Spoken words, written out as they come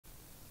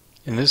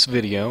In this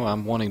video,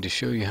 I'm wanting to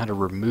show you how to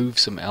remove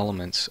some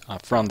elements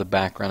from the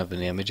background of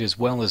an image, as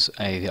well as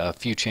a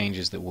few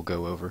changes that we'll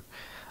go over.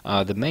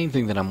 The main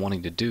thing that I'm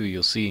wanting to do,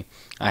 you'll see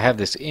I have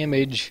this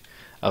image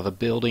of a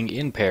building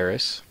in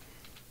Paris,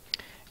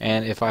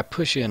 and if I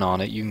push in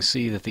on it, you can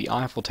see that the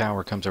Eiffel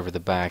Tower comes over the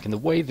back, and the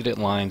way that it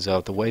lines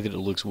up, the way that it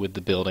looks with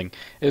the building,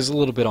 is a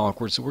little bit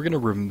awkward, so we're going to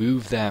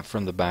remove that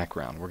from the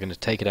background. We're going to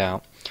take it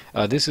out.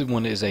 This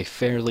one is a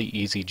fairly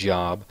easy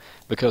job,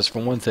 because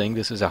for one thing,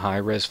 this is a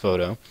high-res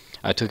photo.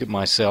 I took it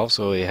myself,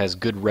 so it has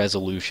good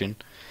resolution.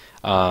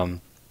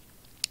 And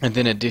then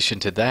in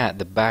addition to that,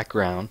 the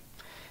background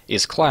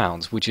is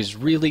clouds, which is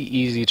really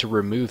easy to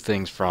remove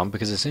things from,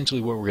 because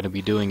essentially what we're going to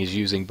be doing is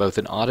using both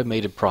an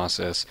automated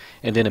process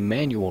and then a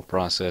manual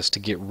process to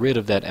get rid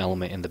of that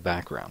element in the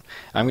background.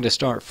 I'm going to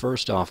start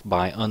first off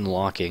by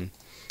unlocking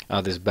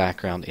this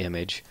background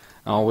image.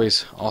 I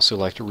always also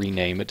like to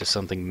rename it to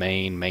something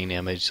main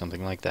image,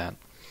 something like that.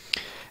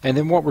 And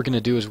then what we're going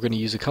to do is we're going to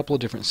use a couple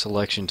of different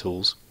selection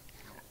tools.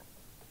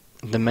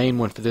 The main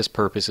one for this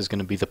purpose is going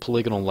to be the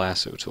Polygonal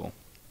Lasso tool.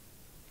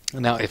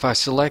 Now if I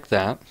select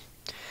that,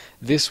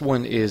 this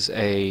one is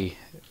a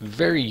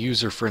very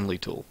user-friendly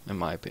tool, in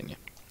my opinion.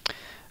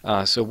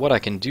 So what I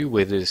can do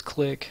with it is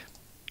click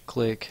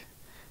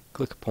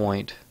a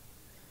point,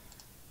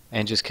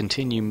 and just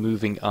continue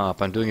moving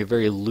up. I'm doing a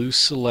very loose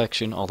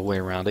selection all the way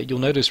around it. You'll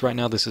notice right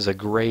now this is a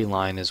gray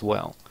line as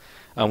well.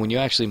 When you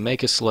actually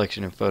make a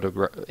selection in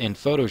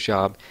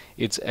Photoshop,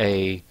 it's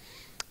a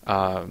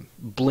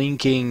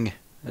blinking.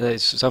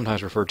 It's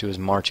sometimes referred to as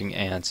marching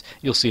ants.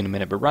 You'll see in a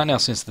minute, but right now,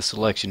 since the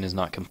selection is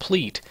not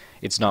complete,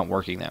 it's not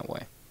working that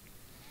way.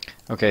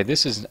 Okay,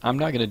 I'm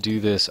not going to do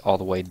this all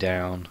the way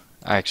down.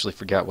 I actually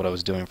forgot what I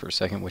was doing for a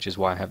second, which is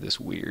why I have this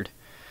weird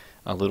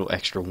little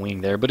extra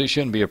wing there, but it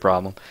shouldn't be a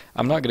problem.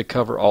 I'm not going to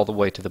cover all the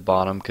way to the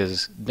bottom,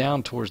 because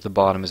down towards the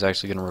bottom is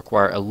actually going to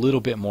require a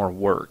little bit more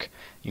work.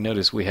 You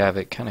notice we have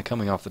it kind of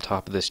coming off the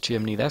top of this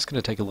chimney. That's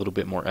going to take a little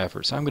bit more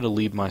effort, so I'm going to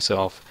leave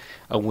myself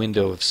a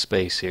window of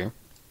space here.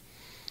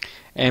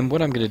 And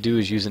what I'm going to do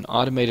is use an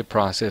automated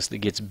process that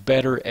gets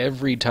better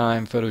every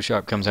time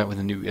Photoshop comes out with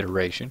a new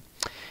iteration.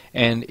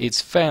 And it's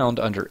found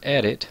under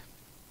Edit,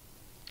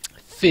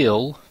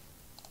 Fill,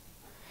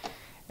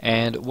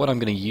 and what I'm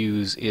going to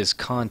use is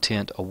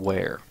Content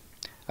Aware.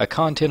 A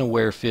Content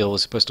Aware fill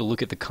is supposed to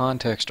look at the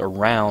context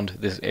around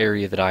this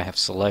area that I have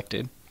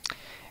selected,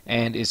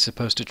 and it's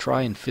supposed to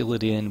try and fill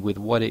it in with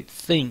what it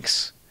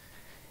thinks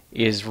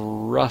is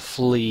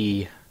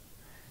roughly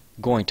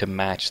going to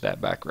match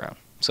that background.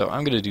 So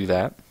I'm going to do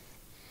that,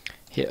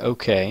 hit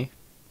OK.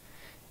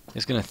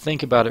 It's going to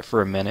think about it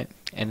for a minute,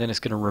 and then it's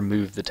going to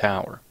remove the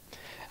tower.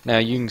 Now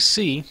you can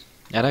see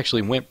that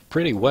actually went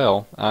pretty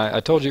well. I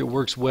told you it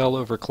works well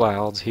over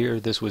clouds. Here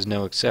this was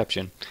no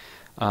exception.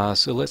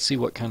 So let's see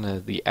what kind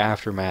of the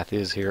aftermath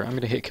is here. I'm going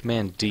to hit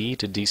Command D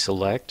to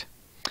deselect,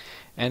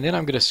 and then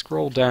I'm going to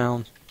scroll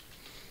down,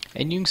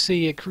 and you can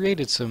see it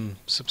created some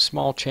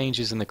small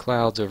changes in the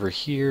clouds over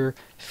here.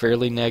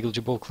 Fairly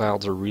negligible.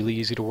 Clouds are really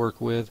easy to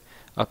work with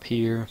up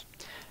here.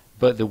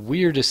 But the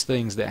weirdest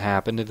things that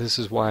happened, and this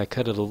is why I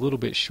cut it a little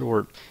bit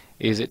short,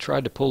 is it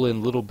tried to pull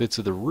in little bits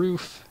of the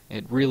roof.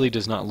 It really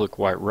does not look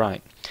quite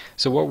right.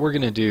 So what we're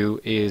going to do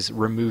is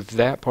remove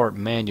that part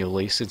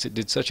manually, since it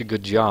did such a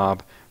good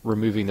job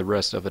removing the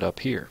rest of it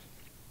up here.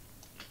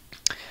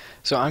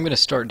 So I'm going to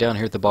start down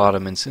here at the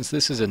bottom, and since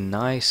this is a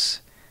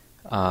nice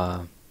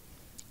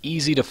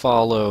easy to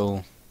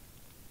follow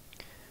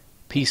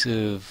piece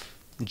of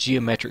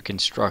geometric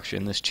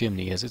construction, this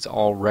chimney is, it's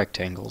all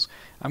rectangles,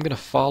 I'm going to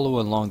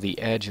follow along the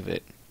edge of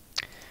it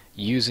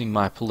using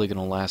my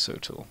Polygonal Lasso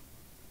tool.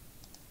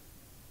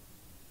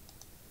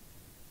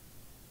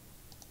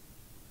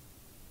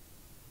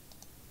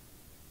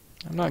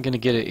 I'm not going to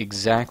get it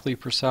exactly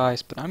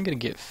precise, but I'm going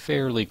to get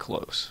fairly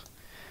close.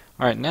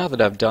 Alright, now that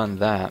I've done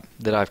that,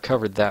 I've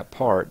covered that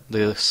part,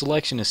 the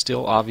selection is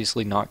still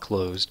obviously not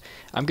closed.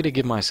 I'm going to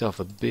give myself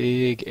a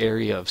big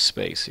area of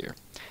space here.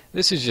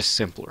 This is just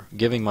simpler,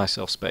 giving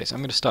myself space. I'm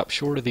going to stop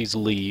short of these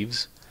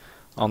leaves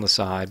on the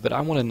side, but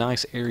I want a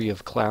nice area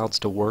of clouds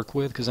to work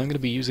with, because I'm going to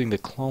be using the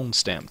clone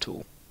stamp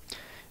tool,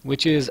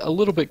 which is a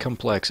little bit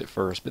complex at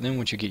first, but then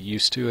once you get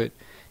used to it,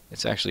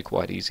 it's actually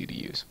quite easy to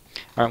use.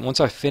 Alright, once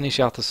I finish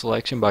out the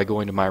selection by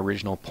going to my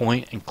original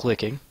point and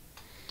clicking,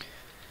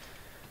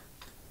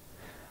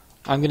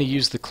 I'm going to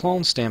use the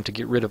clone stamp to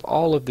get rid of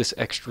all of this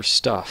extra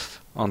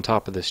stuff on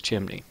top of this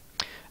chimney.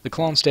 The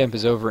clone stamp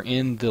is over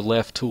in the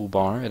left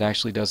toolbar. It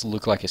actually does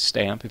look like a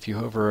stamp. If you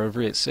hover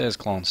over it, it says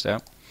clone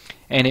stamp.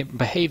 And it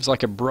behaves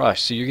like a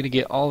brush, so you're going to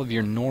get all of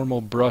your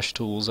normal brush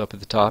tools up at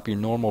the top, your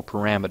normal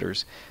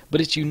parameters. But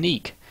it's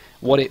unique.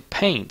 What it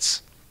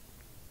paints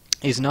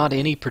is not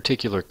any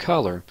particular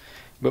color,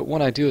 but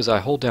what I do is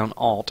I hold down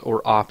Alt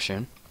or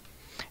Option,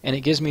 and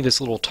it gives me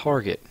this little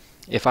target.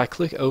 If I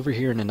click over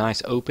here in a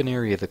nice open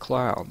area of the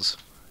clouds,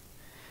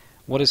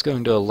 what it's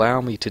going to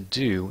allow me to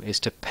do is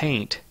to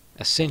paint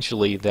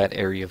essentially that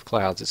area of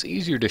clouds. It's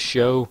easier to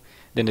show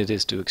than it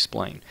is to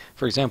explain.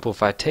 For example,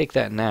 if I take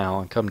that now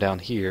and come down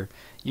here,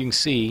 you can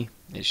see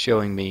It's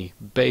showing me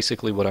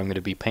basically what I'm going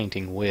to be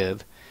painting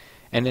with.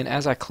 And then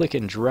as I click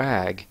and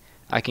drag,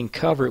 I can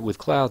cover it with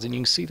clouds, and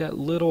you can see that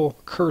little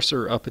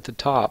cursor up at the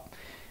top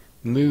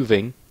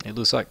moving. It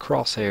looks like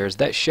crosshairs.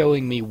 That's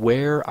showing me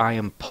where I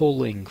am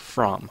pulling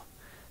from.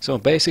 So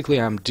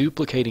basically I'm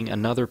duplicating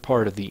another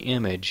part of the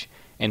image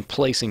and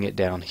placing it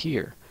down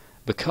here.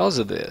 Because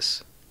of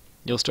this,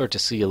 you'll start to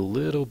see a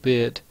little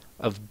bit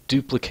of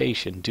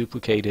duplication,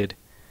 duplicated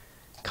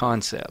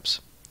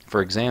concepts.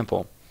 For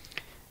example,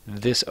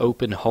 this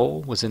open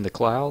hole was in the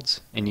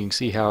clouds, and you can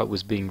see how it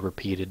was being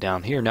repeated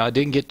down here. Now, it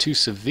didn't get too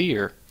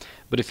severe,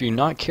 but if you're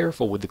not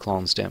careful with the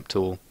clone stamp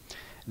tool,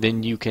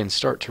 then you can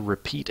start to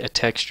repeat a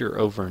texture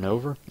over and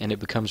over, and it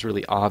becomes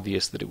really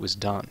obvious that it was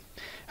done.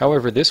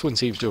 However, this one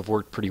seems to have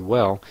worked pretty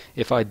well.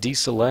 If I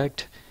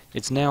deselect,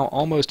 it's now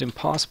almost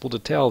impossible to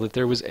tell that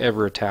there was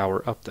ever a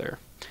tower up there.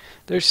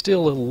 There's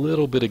still a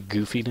little bit of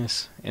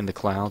goofiness in the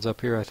clouds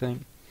up here, I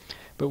think.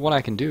 But what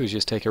I can do is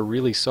just take a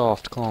really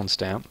soft clone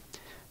stamp,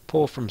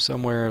 pull from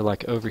somewhere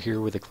like over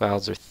here where the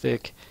clouds are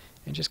thick,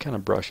 and just kind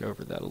of brush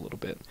over that a little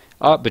bit.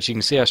 But you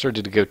can see I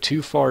started to go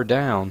too far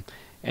down,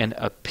 and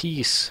a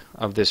piece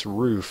of this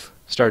roof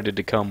started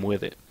to come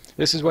with it.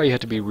 This is why you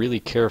have to be really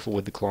careful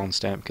with the clone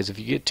stamp, because if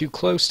you get too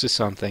close to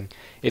something,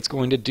 it's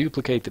going to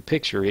duplicate the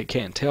picture. It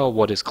can't tell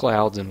what is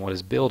clouds and what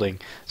is building,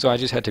 so I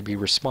just had to be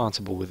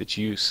responsible with its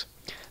use.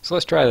 So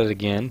let's try that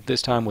again,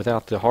 this time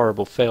without the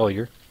horrible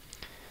failure.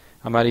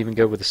 I might even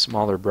go with a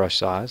smaller brush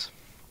size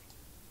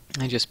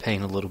and just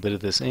paint a little bit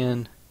of this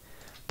in,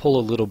 pull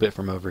a little bit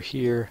from over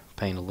here,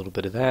 paint a little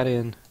bit of that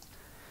in,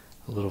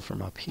 a little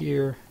from up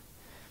here.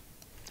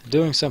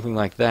 Doing something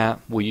like that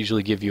will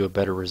usually give you a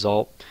better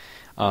result.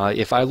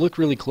 If I look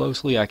really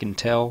closely, I can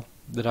tell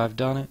that I've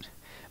done it,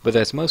 but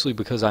that's mostly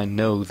because I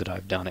know that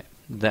I've done it.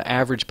 The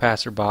average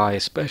passerby,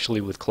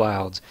 especially with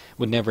clouds,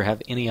 would never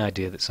have any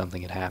idea that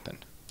something had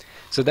happened.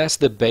 So that's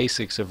the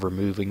basics of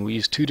removing. We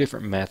use two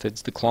different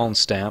methods, the clone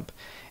stamp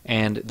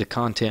and the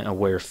content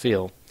aware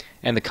fill.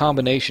 And the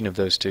combination of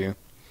those two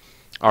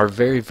are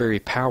very, very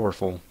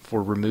powerful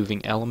for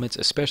removing elements,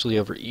 especially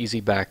over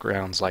easy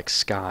backgrounds like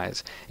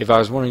skies. If I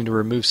was wanting to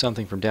remove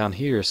something from down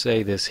here,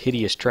 say this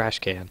hideous trash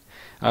can,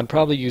 I'd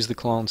probably use the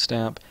clone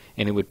stamp,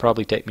 and it would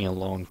probably take me a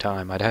long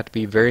time. I'd have to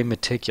be very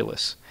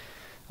meticulous.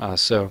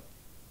 So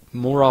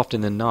more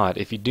often than not,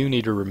 if you do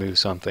need to remove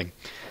something,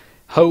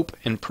 hope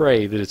and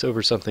pray that it's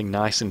over something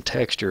nice and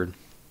textured,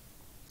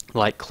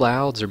 like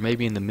clouds or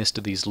maybe in the midst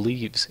of these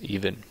leaves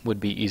even, would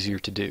be easier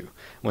to do.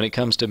 When it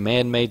comes to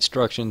man-made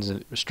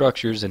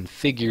structures and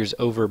figures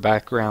over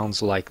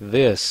backgrounds like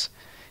this,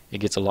 it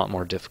gets a lot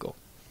more difficult.